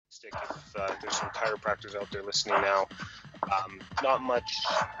simplistic. If there's some chiropractors out there listening now, not much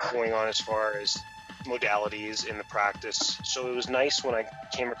going on as far as modalities in the practice. So it was nice when I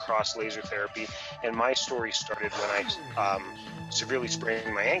came across laser therapy, and my story started when I severely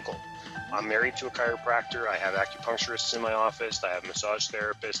sprained my ankle. I'm married to a chiropractor. I have acupuncturists in my office. I have massage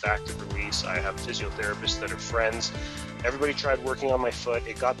therapists, active release. I have physiotherapists that are friends. Everybody tried working on my foot.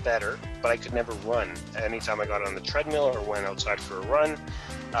 It got better, but I could never run. Anytime I got on the treadmill or went outside for a run,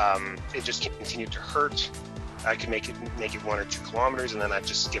 it just continued to hurt. I could make it 1 or 2 kilometers, and then I'd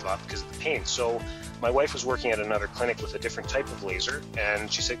just give up because of the pain. So my wife was working at another clinic with a different type of laser,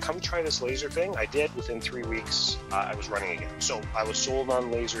 and she said, come try this laser thing. I did. Within 3 weeks, I was running again. So I was sold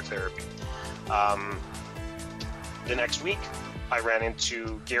on laser therapy. The next week, I ran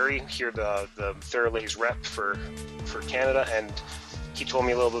into Gary here, the Theralase rep for Canada, and he told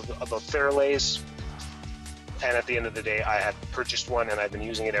me a little bit about Theralase. And at the end of the day, I had purchased one, and I've been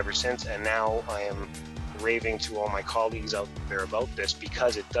using it ever since. And now I am raving to all my colleagues out there about this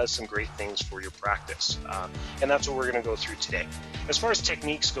because it does some great things for your practice. And that's what we're going to go through today. As far as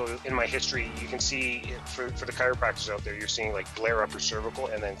techniques go in my history, you can see for the chiropractors out there, you're seeing like Blair upper cervical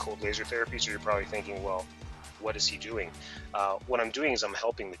and then cold laser therapy. So you're probably thinking, well, what is he doing? What I'm doing is I'm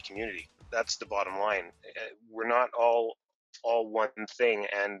helping the community. That's the bottom line. We're not all one thing,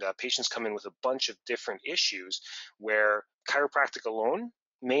 and patients come in with a bunch of different issues where chiropractic alone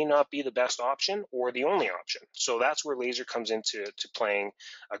may not be the best option or the only option. So that's where laser comes into playing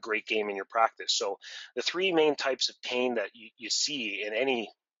a great game in your practice. So the 3 main types of pain that you see in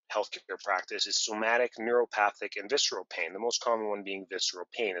any healthcare practice is somatic, neuropathic, and visceral pain. The most common one being visceral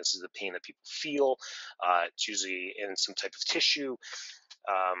pain. This is the pain that people feel. It's usually in some type of tissue.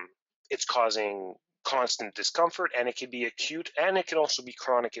 It's causing constant discomfort, and it can be acute, and it can also be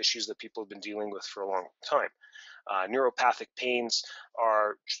chronic issues that people have been dealing with for a long time. Neuropathic pains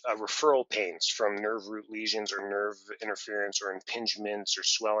are referral pains from nerve root lesions or nerve interference or impingements or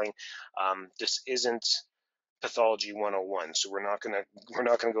swelling. This isn't pathology 101, so we're not going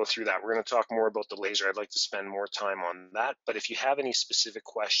to go through that. We're going to talk more about the laser. I'd like to spend more time on that, but if you have any specific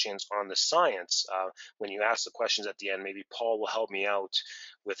questions on the science, when you ask the questions at the end, maybe Paul will help me out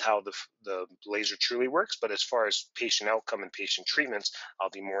with how the laser truly works. But as far as patient outcome and patient treatments,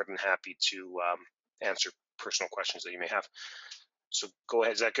 I'll be more than happy to answer personal questions that you may have. So go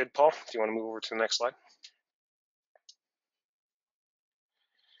ahead. Is that good, Paul? Do you want to move over to the next slide?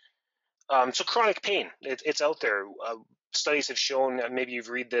 So chronic pain, it's out there. Studies have shown, maybe you've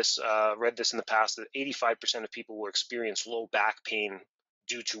read this in the past, that 85% of people will experience low back pain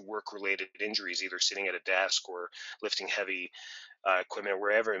due to work-related injuries, either sitting at a desk or lifting heavy equipment,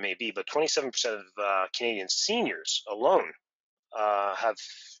 wherever it may be. But 27% of Canadian seniors alone have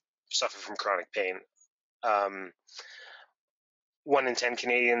suffered from chronic pain. 1 in 10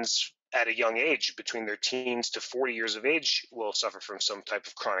 Canadians at a young age, between their teens to 40 years of age, will suffer from some type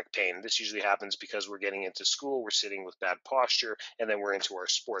of chronic pain. This usually happens because we're getting into school, we're sitting with bad posture, and then we're into our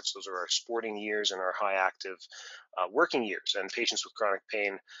sports. Those are our sporting years and our high active working years. And patients with chronic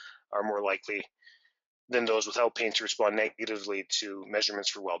pain are more likely than those without pain to respond negatively to measurements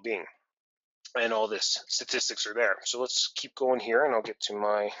for well-being. And all this statistics are there. So let's keep going here, and I'll get to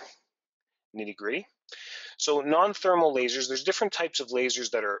my nitty-gritty. So non-thermal lasers, there's different types of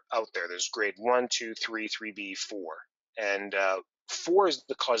lasers that are out there. There's grade 1, 2, 3, 3B, 4. And 4 is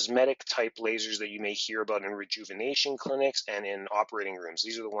the cosmetic type lasers that you may hear about in rejuvenation clinics and in operating rooms.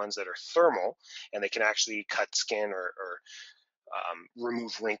 These are the ones that are thermal, and they can actually cut skin or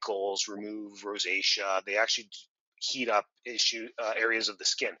remove wrinkles, remove rosacea. They actually heat up areas of the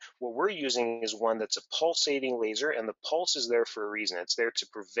skin. What we're using is one that's a pulsating laser, and the pulse is there for a reason. It's there to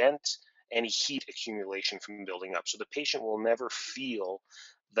prevent any heat accumulation from building up. So the patient will never feel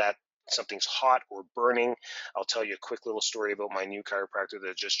that something's hot or burning. I'll tell you a quick little story about my new chiropractor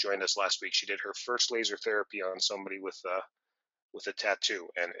that just joined us last week. She did her first laser therapy on somebody with a tattoo,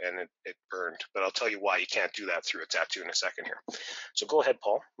 and it burned. But I'll tell you why you can't do that through a tattoo in a second here. So go ahead,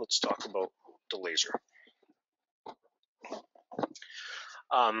 Paul. Let's talk about the laser.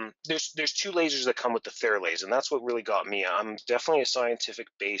 There's 2 lasers that come with the Theralase, and that's what really got me. I'm definitely a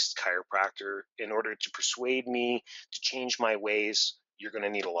scientific-based chiropractor. In order to persuade me to change my ways, you're going to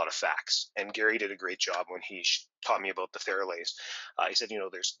need a lot of facts. And Gary did a great job when he taught me about the Theralase. He said,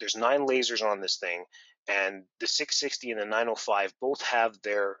 there's 9 lasers on this thing, and the 660 and the 905 both have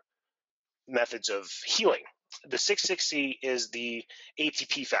their methods of healing. The 660 is the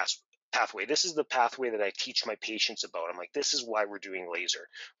ATP pathway. This is the pathway that I teach my patients about. I'm like, this is why we're doing laser.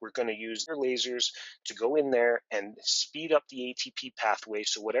 We're going to use their lasers to go in there and speed up the ATP pathway,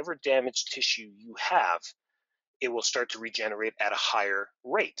 so whatever damaged tissue you have it will start to regenerate at a higher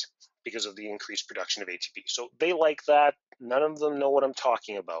rate because of the increased production of ATP. So they like that. None of them know what I'm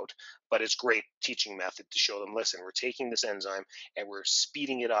talking about, but it's great teaching method to show them, listen, we're taking this enzyme and we're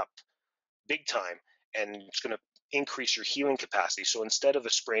speeding it up big time, and it's going to increase your healing capacity. So instead of a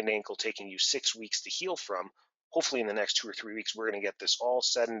sprained ankle taking you 6 weeks to heal from, hopefully in the next 2 or 3 weeks, we're going to get this all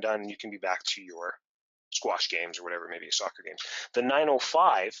said and done, and you can be back to your squash games or whatever, maybe soccer games. The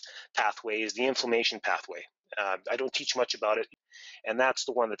 905 pathway is the inflammation pathway. I don't teach much about it, and that's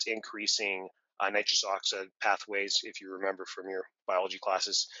the one that's increasing nitrous oxide pathways. If you remember from your biology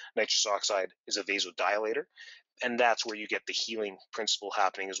classes, nitrous oxide is a vasodilator, and that's where you get the healing principle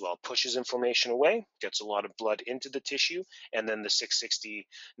happening as well. It pushes inflammation away, gets a lot of blood into the tissue, and then the 660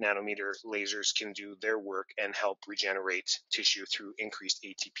 nanometer lasers can do their work and help regenerate tissue through increased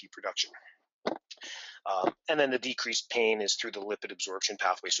ATP production. And then the decreased pain is through the lipid absorption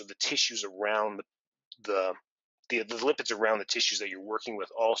pathway. So the tissues around the lipids around the tissues that you're working with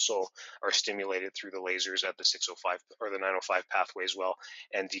also are stimulated through the lasers at the 605 or the 905 pathway as well,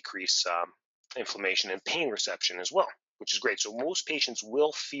 and decrease inflammation and pain reception as well, which is great. So most patients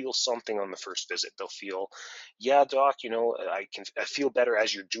will feel something on the first visit. They'll feel, yeah, doc, I feel better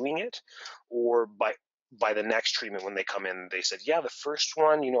as you're doing it, or by the next treatment when they come in, they said, yeah, the first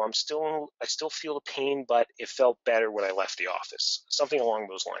one, I still feel the pain, but it felt better when I left the office. Something along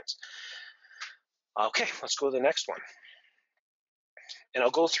those lines. Okay, let's go to the next one. And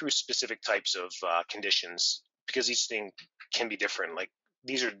I'll go through specific types of conditions because each thing can be different. Like,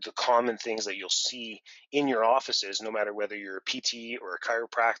 these are the common things that you'll see in your offices, no matter whether you're a PT or a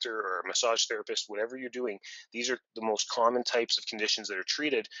chiropractor or a massage therapist, whatever you're doing. These are the most common types of conditions that are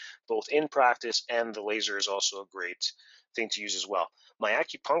treated both in practice, and the laser is also a great thing to use as well. My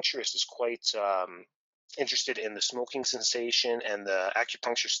acupuncturist is quite interested in the smoking sensation and the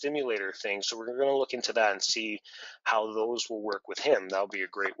acupuncture stimulator thing. So we're going to look into that and see how those will work with him. That'll be a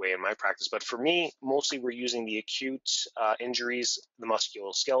great way in my practice. But for me, mostly we're using the acute injuries, the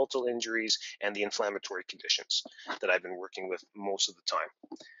musculoskeletal injuries, and the inflammatory conditions that I've been working with most of the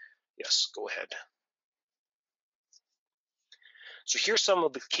time. Yes, go ahead. So here's some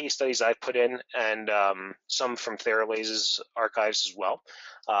of the case studies I put in, and some from Theralase's archives as well.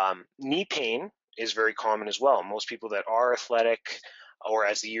 Knee pain is very common as well. Most people that are athletic, or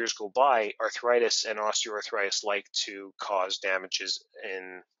as the years go by, arthritis and osteoarthritis like to cause damages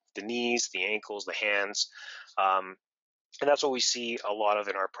in the knees, the ankles, the hands. And that's what we see a lot of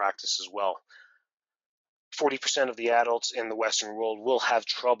in our practice as well. 40% of the adults in the Western world will have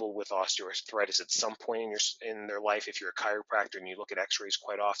trouble with osteoarthritis at some point in their life. If you're a chiropractor and you look at x-rays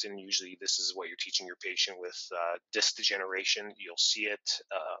quite often, usually this is what you're teaching your patient with disc degeneration. You'll see it,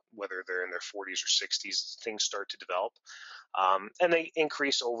 whether they're in their 40s or 60s, things start to develop. And they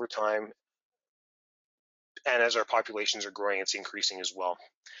increase over time. And as our populations are growing, it's increasing as well.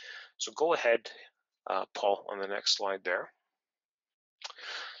 So go ahead, Paul, on the next slide there.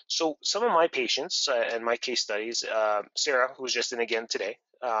 So some of my patients and my case studies, Sarah, who was just in again today,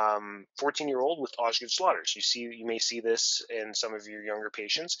 14-year-old with Osgood-Schlatter's. You may see this in some of your younger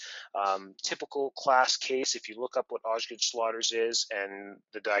patients. Typical class case, if you look up what Osgood-Schlatter's is and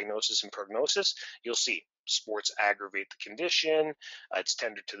the diagnosis and prognosis, you'll see sports aggravate the condition. It's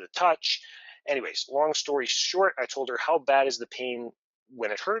tender to the touch. Anyways, long story short, I told her, how bad is the pain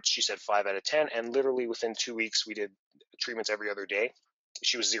when it hurts? She said 5 out of 10, and literally within 2 weeks, we did treatments every other day.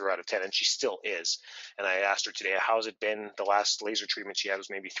 She was 0 out of 10, and she still is. And I asked her today, how's it been? The last laser treatment she had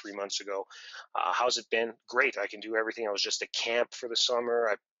was maybe 3 months ago. How's it been? Great. I can do everything. I was just at camp for the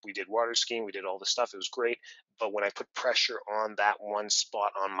summer. We did water skiing. We did all this stuff. It was great. But when I put pressure on that one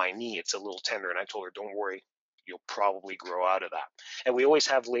spot on my knee, it's a little tender. And I told her, don't worry, you'll probably grow out of that. And we always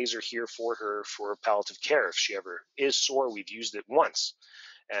have laser here for her for palliative care. If she ever is sore, we've used it once.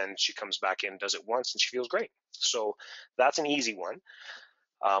 And she comes back in, does it once, and she feels great. So that's an easy one.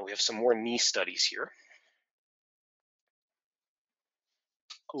 We have some more knee studies here.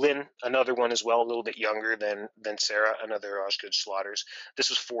 Lynn, another one as well, a little bit younger than Sarah, another Osgood-Schlatter's. This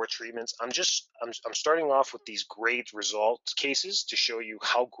was 4 treatments. I'm starting off with these great results cases to show you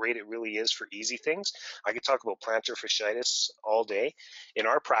how great it really is for easy things. I could talk about plantar fasciitis all day. In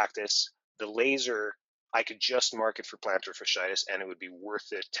our practice, the laser, I could just market for plantar fasciitis and it would be worth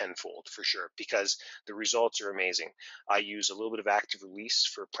it tenfold for sure, because the results are amazing. I use a little bit of active release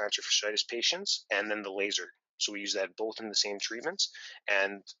for plantar fasciitis patients and then the laser. So we use that both in the same treatments,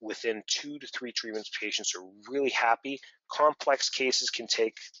 and within 2 to 3 treatments, patients are really happy. Complex cases can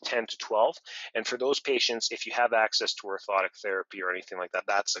take 10 to 12. And for those patients, if you have access to orthotic therapy or anything like that,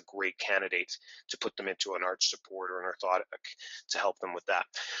 that's a great candidate to put them into an arch support or an orthotic to help them with that.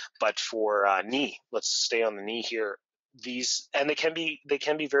 But for knee, let's stay on the knee here. These, and they can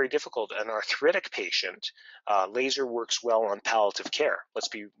be very difficult. An arthritic patient, laser works well on palliative care. Let's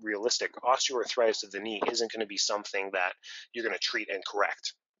be realistic. Osteoarthritis of the knee isn't going to be something that you're going to treat and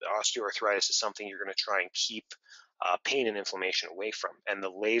correct. Osteoarthritis is something you're going to try and keep pain and inflammation away from, and the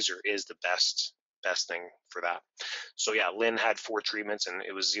laser is the best thing for that. So yeah, Lynn had 4 treatments and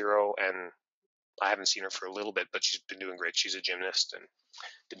it was 0, and I haven't seen her for a little bit, but she's been doing great. She's a gymnast and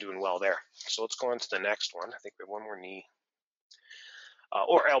been doing well there. So let's go on to the next one. I think we have one more knee.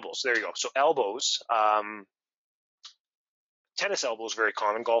 Or elbows. There you go. So elbows. Tennis elbows, very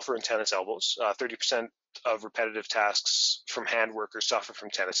common. Golfer and tennis elbows. 30% of repetitive tasks from hand workers suffer from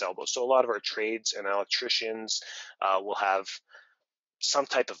tennis elbows. So a lot of our trades and electricians will have some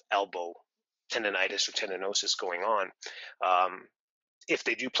type of elbow tendonitis or tendinosis going on. If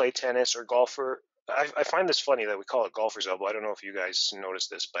they do play tennis or golfer, I find this funny that we call it golfer's elbow. I don't know if you guys notice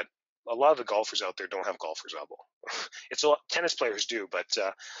this, but a lot of the golfers out there don't have golfer's elbow. It's a lot, tennis players do, but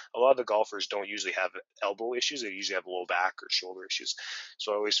a lot of the golfers don't usually have elbow issues. They usually have low back or shoulder issues.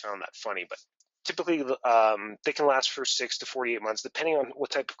 So I always found that funny. But typically, they can last for 6 to 48 months, depending on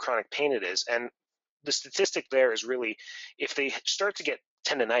what type of chronic pain it is. And the statistic there is really, if they start to get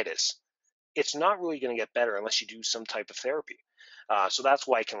tendonitis, it's not really going to get better unless you do some type of therapy. So that's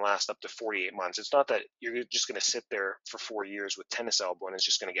why it can last up to 48 months. It's not that you're just going to sit there for 4 years with tennis elbow and it's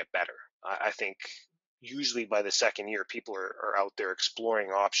just going to get better. I think usually by the 2nd year, people are out there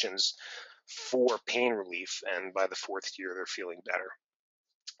exploring options for pain relief, and by the 4th year, they're feeling better.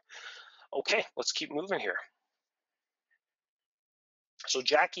 Okay, let's keep moving here. So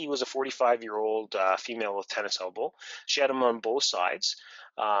Jackie was a 45-year-old female with tennis elbow. She had them on both sides.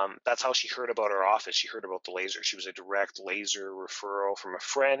 That's how she heard about our office. She heard about the laser. She was a direct laser referral from a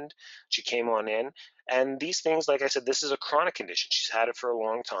friend. She came on in. And these things, like I said, this is a chronic condition. She's had it for a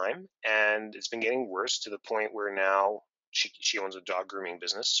long time, and it's been getting worse to the point where now she owns a dog grooming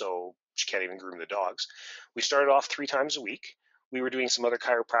business, so she can't even groom the dogs. We started off 3 times a week. We were doing some other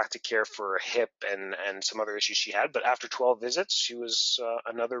chiropractic care for a hip and some other issues she had. But after 12 visits, she was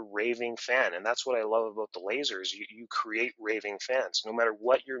another raving fan. And that's what I love about the lasers. You create raving fans. No matter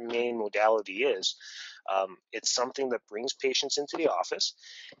what your main modality is, it's something that brings patients into the office.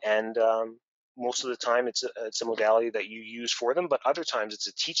 And most of the time, it's a modality that you use for them. But other times, it's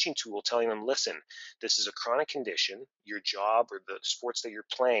a teaching tool telling them, listen, this is a chronic condition. Your job or the sports that you're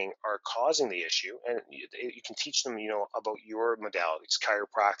playing are causing the issue. And you can teach them, about your modalities,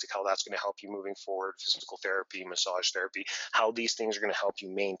 chiropractic, how that's going to help you moving forward, physical therapy, massage therapy, how these things are going to help you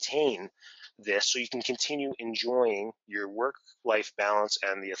maintain this so you can continue enjoying your work-life balance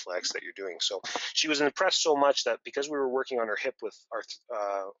and the athletics that you're doing. So she was impressed so much that because we were working on her hip with our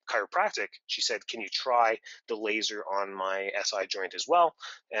chiropractic, she said, can you try the laser on my SI joint as well?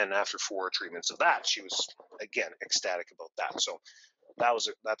 And after 4 treatments of that, she was, again, ecstatic about that. So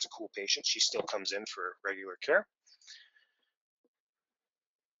that's a cool patient. She still comes in for regular care.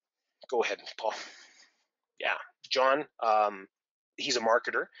 Go ahead, Paul. Yeah, John, he's a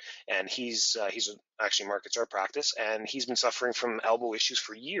marketer, and he's actually markets our practice, and he's been suffering from elbow issues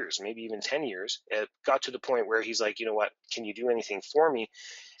for years, maybe even 10 years. It got to the point where he's like, you know what, can you do anything for me?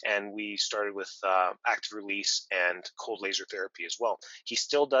 And we started with active release and cold laser therapy as well. He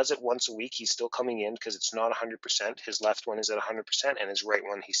still does it once a week. He's still coming in because it's not 100%. His left one is at 100%, and his right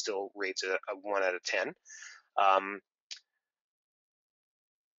one, he still rates it a 1 out of 10.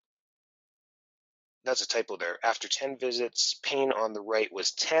 That's a typo there. After 10 visits, pain on the right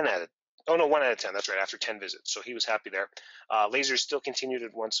was 1 out of 10. That's right, after 10 visits. So he was happy there. Lasers still continued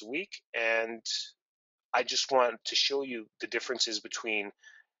it once a week. And I just want to show you the differences between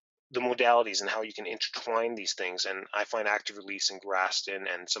the modalities and how you can intertwine these things. And I find active release and Graston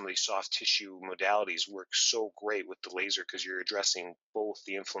and some of these soft tissue modalities work so great with the laser because you're addressing both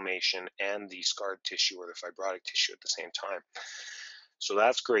the inflammation and the scarred tissue or the fibrotic tissue at the same time. So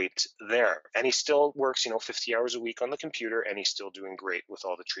that's great there. And he still works, 50 hours a week on the computer, and he's still doing great with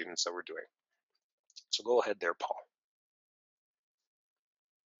all the treatments that we're doing. So go ahead there, Paul.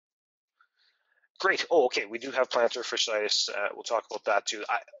 Great. Oh, okay. We do have plantar fasciitis. We'll talk about that too.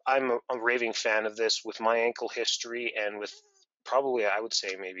 I'm a raving fan of this with my ankle history and with probably, I would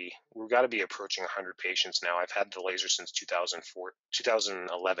say maybe we've got to be approaching 100 patients now. I've had the laser since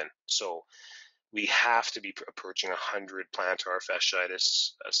 2011. So we have to be approaching 100 plantar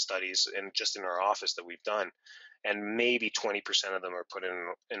fasciitis studies just in our office that we've done, and maybe 20% of them are put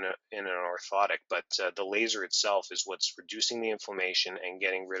in an orthotic. But the laser itself is what's reducing the inflammation and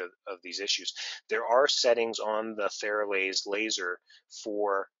getting rid of these issues. There are settings on the Theralase laser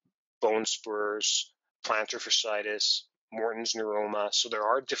for bone spurs, plantar fasciitis, Morton's neuroma. So there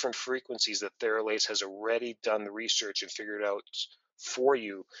are different frequencies that Theralase has already done the research and figured out for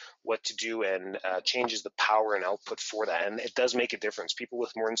you what to do, and changes the power and output for that. And it does make a difference. People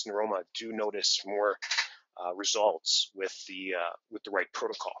with Morton's neuroma do notice more results with the right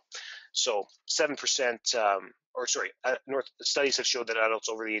protocol. So 7%, studies have showed that adults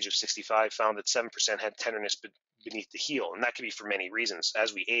over the age of 65 found that 7% had tenderness beneath the heel, and that can be for many reasons.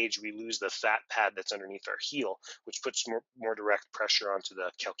 As we age, we lose the fat pad that's underneath our heel, which puts more direct pressure onto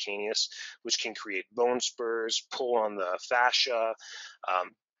the calcaneus, which can create bone spurs, pull on the fascia.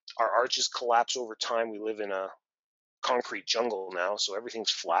 Our arches collapse over time. We live in a concrete jungle now, so everything's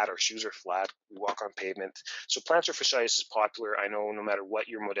flat. Our shoes are flat. We walk on pavement. So plantar fasciitis is popular. I know no matter what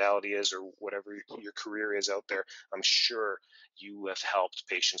your modality is or whatever your career is out there, I'm sure you have helped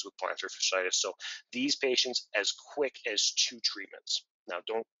patients with plantar fasciitis. So these patients, as quick as 2 treatments. Now,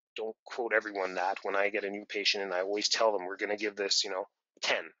 don't quote everyone that. When I get a new patient, and I always tell them we're going to give this,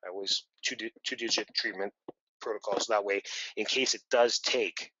 10. I always two-digit treatment protocols. That way, in case it does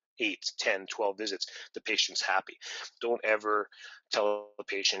take 8, 10, 12 visits, the patient's happy. Don't ever tell the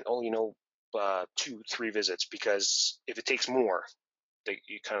patient, 2, 3 visits, because if it takes more,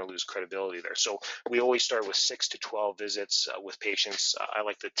 you kind of lose credibility there. So we always start with 6 to 12 visits with patients. I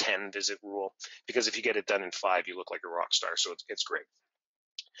like the 10 visit rule, because if you get it done in 5, you look like a rock star. So it's great.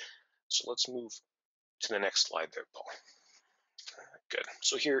 So let's move to the next slide there, Paul. Good.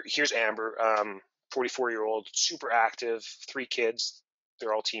 So here's Amber, 44-year-old, super active, 3 kids.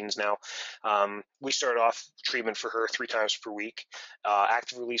 They're all teens now. We started off treatment for her 3 times per week.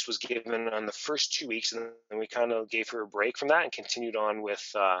 Active release was given on the first 2 weeks, and then we kind of gave her a break from that and continued on with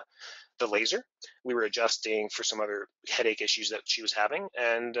the laser. We were adjusting for some other headache issues that she was having,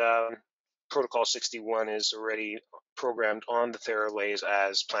 and Protocol 61 is already programmed on the Theralase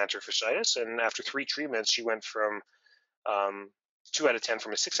as plantar fasciitis, and after 3 treatments, she went from 2 out of 10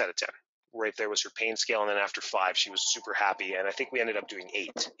 from a 6 out of 10. Right there was her pain scale, and then after 5, she was super happy. And I think we ended up doing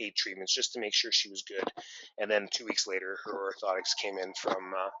 8 treatments just to make sure she was good. And then 2 weeks later, her orthotics came in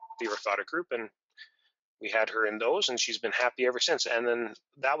from the orthotic group, and we had her in those, and she's been happy ever since. And then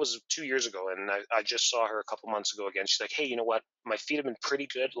that was 2 years ago, and I just saw her a couple months ago again. She's like, hey, you know what? My feet have been pretty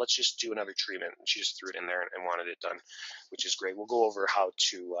good. Let's just do another treatment. And she just threw it in there and wanted it done, which is great. We'll go over how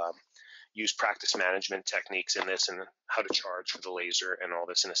to use practice management techniques in this and how to charge for the laser and all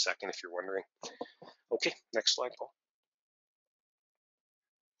this in a second if you're wondering. Okay, next slide, Paul.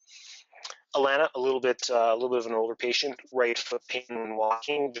 Alana, a little bit of an older patient, right foot pain when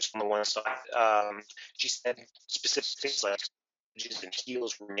walking, just on the one side. She said specific things like ridges and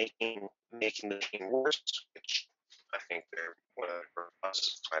heels were making the pain worse, which I think they're one of the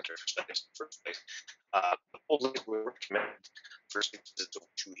causes of plantar fasciitis in the first place. We recommend first visits over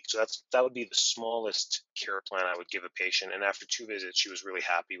 2 weeks. So that would be the smallest care plan I would give a patient. And after 2 visits, she was really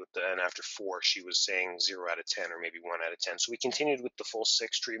happy with and after 4, she was saying 0 out of 10 or maybe 1 out of 10. So we continued with the full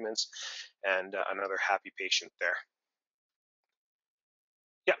 6 treatments, and another happy patient there.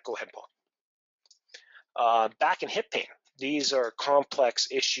 Yeah, go ahead, Paul. Back and hip pain. These are complex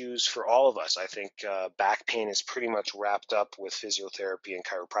issues for all of us. I think back pain is pretty much wrapped up with physiotherapy and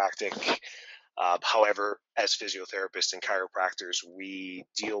chiropractic. However, as physiotherapists and chiropractors, we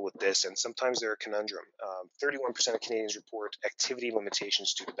deal with this, and sometimes they're a conundrum. 31% of Canadians report activity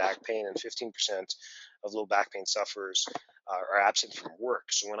limitations due to back pain, and 15% of low back pain sufferers are absent from work.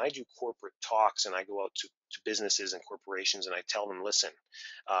 So when I do corporate talks and I go out to businesses and corporations and I tell them, listen,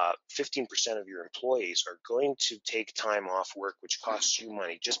 15% of your employees are going to take time off work, which costs you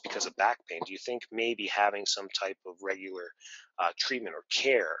money just because of back pain. Do you think maybe having some type of regular treatment or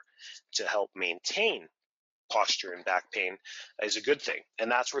care to help maintain posture and back pain is a good thing?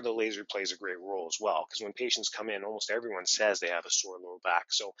 And that's where the laser plays a great role as well, because when patients come in, almost everyone says they have a sore lower back.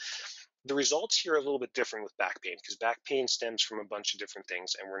 So the results here are a little bit different with back pain, because back pain stems from a bunch of different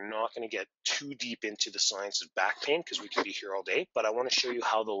things, and we're not going to get too deep into the science of back pain because we could be here all day, but I want to show you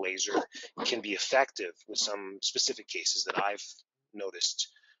how the laser can be effective with some specific cases that I've noticed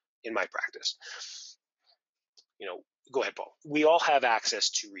in my practice. Go ahead, Paul. We all have access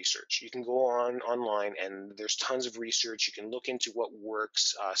to research. You can go online and there's tons of research. You can look into what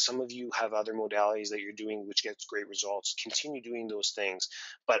works. Some of you have other modalities that you're doing which gets great results. Continue doing those things.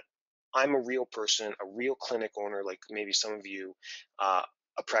 But I'm a real person, a real clinic owner, like maybe some of you,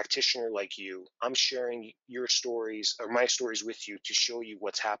 a a practitioner like you, I'm sharing your stories or my stories with you to show you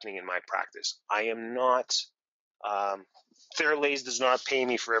what's happening in my practice. I am not, Theralase does not pay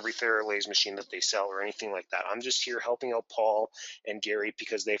me for every Theralase machine that they sell or anything like that. I'm just here helping out Paul and Gary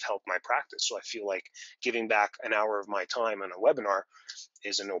because they've helped my practice. So I feel like giving back an hour of my time on a webinar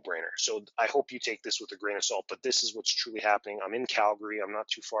is a no-brainer. So I hope you take this with a grain of salt, but this is what's truly happening. I'm in Calgary. I'm not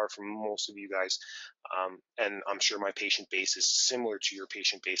too far from most of you guys, and I'm sure my patient base is similar to your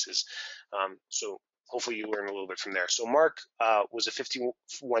patient bases. So hopefully you learn a little bit from there. So Mark was a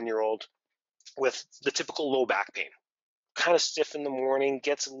 51-year-old with the typical low back pain. Kind of stiff in the morning,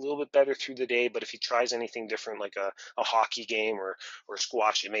 gets a little bit better through the day, but if he tries anything different like a hockey game or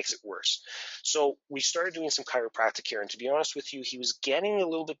squash, it makes it worse. So we started doing some chiropractic care, and to be honest with you, he was getting a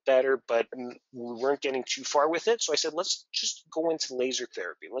little bit better, but we weren't getting too far with it. So I said, let's just go into laser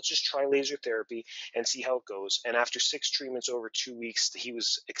therapy. Let's just try laser therapy and see how it goes. And after 6 treatments over 2 weeks, he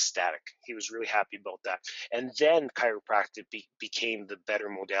was ecstatic. He was really happy about that. And then chiropractic became the better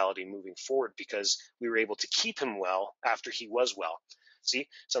modality moving forward because we were able to keep him well after he was well. See,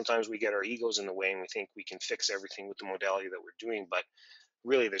 sometimes we get our egos in the way and we think we can fix everything with the modality that we're doing, but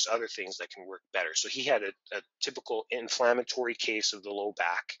really there's other things that can work better. So he had a typical inflammatory case of the low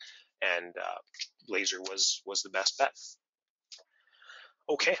back, and laser was the best bet.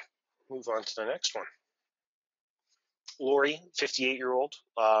 Okay, move on to the next one. Lori, 58-year-old.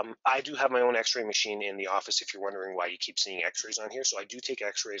 I do have my own x-ray machine in the office if you're wondering why you keep seeing x-rays on here. So I do take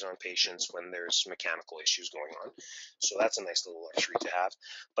x-rays on patients when there's mechanical issues going on. So that's a nice little luxury to have.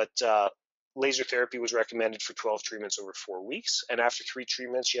 But laser therapy was recommended for 12 treatments over 4 weeks. And after 3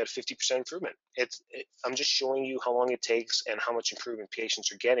 treatments, she had 50% improvement. I'm just showing you how long it takes and how much improvement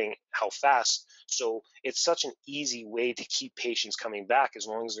patients are getting, how fast. So it's such an easy way to keep patients coming back as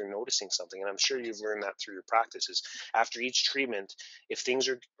long as they're noticing something. And I'm sure you've learned that through your practices. After each treatment, if things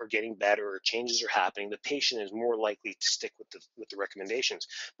are getting better or changes are happening, the patient is more likely to stick with the recommendations.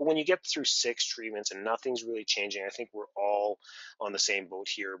 But when you get through 6 treatments and nothing's really changing, I think we're all on the same boat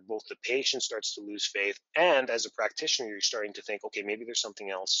here. Both the patient starts to lose faith, and as a practitioner, you're starting to think, okay, maybe there's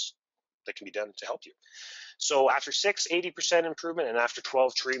something else that can be done to help you. So after 6, 80% improvement, and after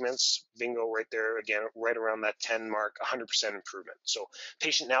 12 treatments, bingo right there, again, right around that 10 mark, 100% improvement. So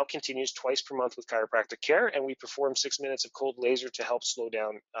patient now continues twice per month with chiropractic care, and we perform 6 minutes of cold laser to help slow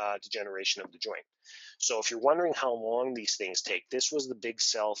down degeneration of the joint. So if you're wondering how long these things take, this was the big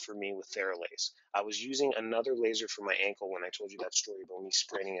sell for me with Theralase. I was using another laser for my ankle when I told you that story about me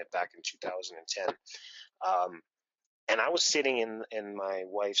spraining it back in 2010. And I was sitting in my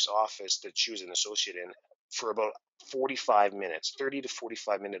wife's office that she was an associate in for about 45 minutes, 30 to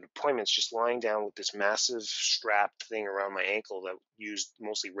 45 minute appointments, just lying down with this massive strapped thing around my ankle that used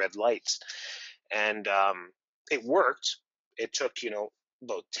mostly red lights. And it worked. It took,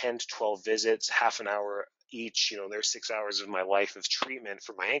 about 10 to 12 visits, half an hour each. There's 6 hours of my life of treatment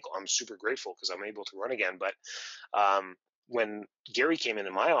for my ankle. I'm super grateful because I'm able to run again. But when Gary came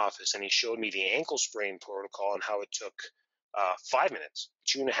into my office and he showed me the ankle sprain protocol and how it took 5 minutes,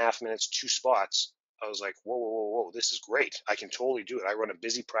 2.5 minutes, 2 spots, I was like, whoa, this is great. I can totally do it. I run a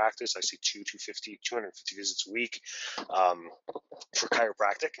busy practice. I see 250 visits a week for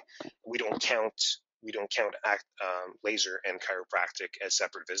chiropractic. We don't count laser and chiropractic as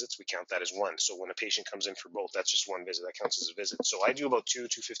separate visits. We count that as one. So when a patient comes in for both, that's just one visit. That counts as a visit. So I do about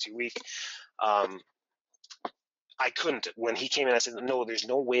 250 a week. I couldn't. When he came in, I said, no, there's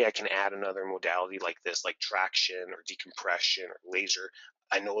no way I can add another modality like this, like traction or decompression or laser.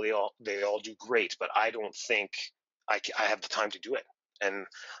 I know they all do great, but I don't think I have the time to do it. And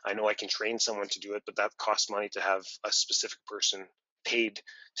I know I can train someone to do it, but that costs money to have a specific person paid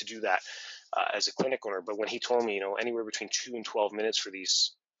to do that as a clinic owner. But when he told me, anywhere between 2 and 12 minutes for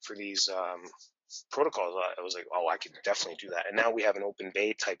these protocols, I was like, oh, I could definitely do that. And now we have an open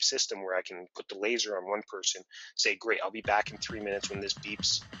bay type system where I can put the laser on one person, say, great, I'll be back in 3 minutes when this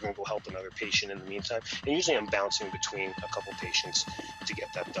beeps. I'm going to go help another patient in the meantime. And usually I'm bouncing between a couple patients to get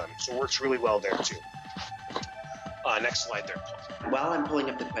that done. So it works really well there too. Next slide there, Paul. While I'm pulling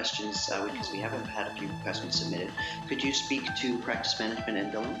up the questions, because we haven't had a few questions submitted, could you speak to practice management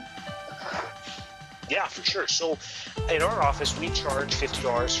and billing? Yeah, for sure. So in our office, we charge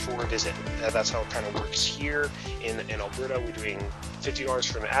 $50 for a visit. That's how it kind of works here in Alberta. We're doing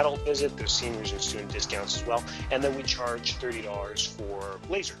 $50 for an adult visit. There's seniors and student discounts as well. And then we charge $30 for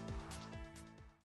laser.